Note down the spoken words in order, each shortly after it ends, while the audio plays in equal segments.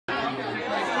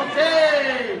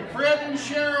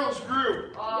Cheryl's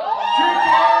group.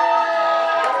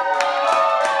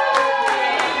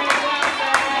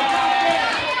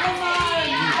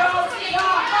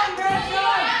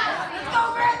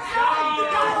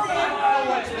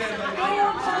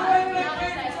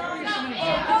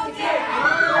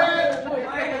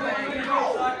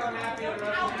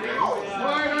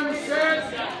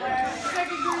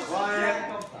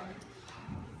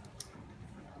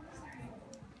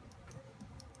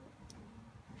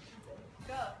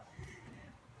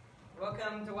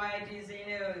 Welcome to YITZ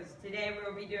News. Today we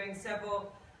will be doing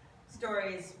several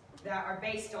stories that are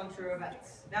based on true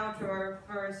events. Now to our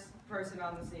first person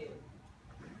on the scene.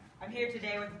 I'm here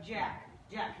today with Jack.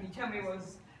 Jack, can you tell me what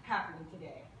was happening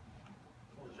today?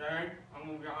 Well, Sharon, I'm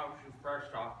going to be honest with you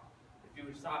first off. If you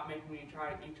would stop making me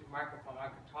try to eat your microphone, I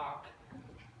could talk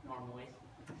normally.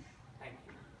 Thank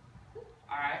you.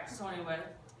 Alright, so anyway,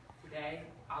 today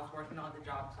I was working on the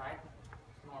job site.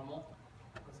 It's normal.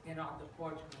 I was getting off the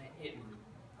porch when it hit me.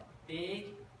 A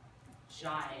big,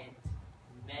 giant,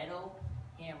 metal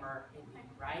hammer hit me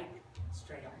right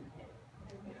straight on the head.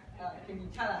 Can you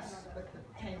tell us what the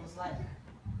pain was like?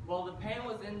 Well, the pain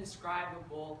was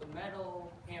indescribable. The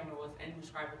metal hammer was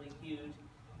indescribably huge,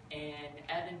 and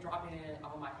Evan dropping it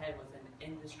on my head was an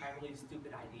indescribably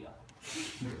stupid idea.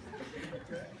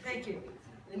 Thank you.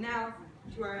 And now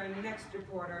to our next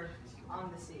reporter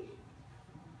on the scene.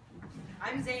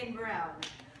 I'm Zane Brown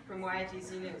from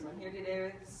YITC News. I'm here today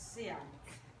with Sian.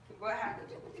 What happened?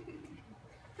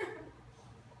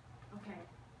 Okay,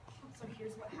 so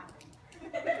here's what happened.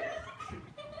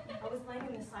 I was laying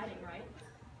in the siding, right?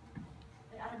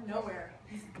 And out of nowhere,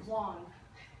 this long,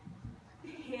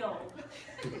 pale,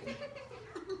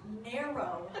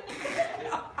 narrow,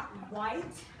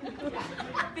 white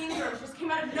fingers just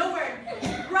came out of nowhere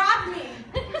and grabbed me.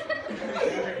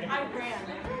 I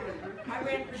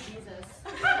ran for Jesus.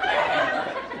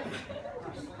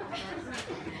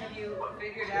 Have you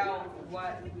figured out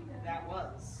what that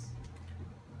was?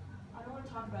 I don't want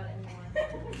to talk about it anymore.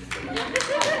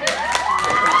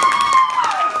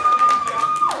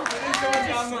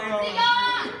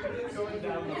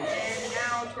 And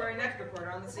now to our next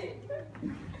reporter on the scene.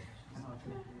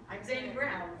 I'm Zane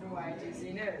Brown from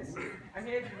YITC News. I'm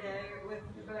here today with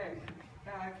Blair.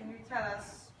 Can you tell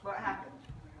us what happened?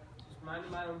 Just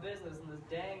minding my own business, and this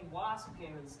dang wasp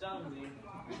came and stung me.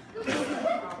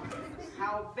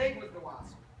 How big was the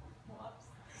wasp?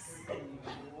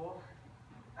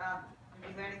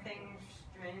 Is there anything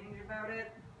strange about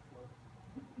it?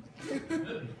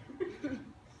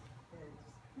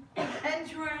 And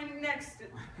to our next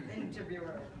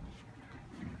interviewer.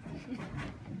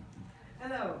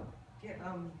 Hello.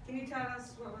 Can you tell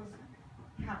us what was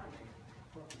happening?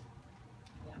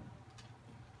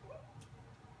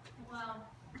 Well,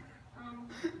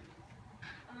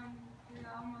 we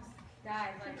almost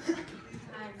died like 3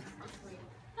 times this week.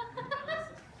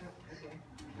 Okay.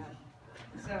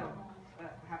 So,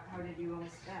 how did you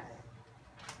almost die?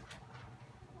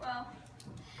 Well,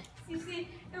 you see,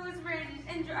 it was raining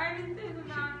and driving through the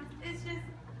mountains. It's just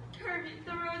curvy.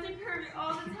 The roads are curvy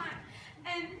all the time,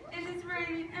 and it's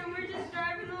raining, and we're just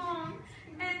driving along,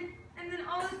 and then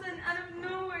all of a sudden, out of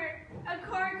nowhere, a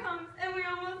car comes, and we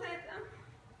almost hit them.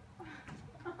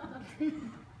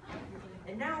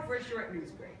 And now for a short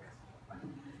news break.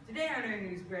 Today on our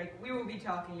news break, we will be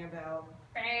talking about...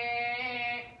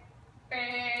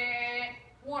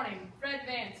 Warning, Fred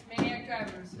Vance, maniac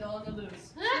driver, is still on the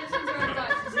loose. Citizens are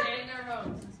advised to stay in their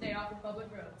homes and stay off the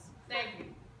public roads. Thank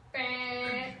you.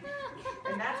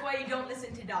 And that's why you don't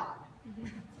listen to Don.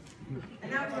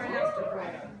 And now to our next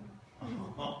reporter.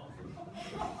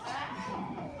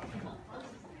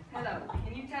 Hello,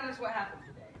 can you tell us what happened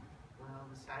today? Well,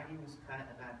 the siding was cut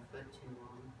about a foot too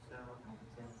long, so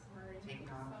to take it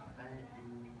off, cut it, and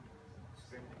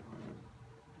strip it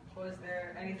on. Was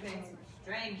there anything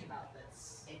strange about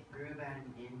this? It grew about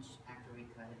an inch after we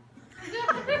cut it.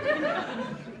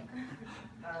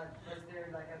 Was there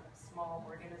like a small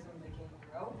organism that can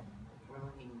grow? We're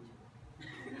looking into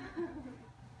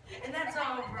it. And that's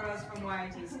all for us from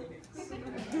YITC News.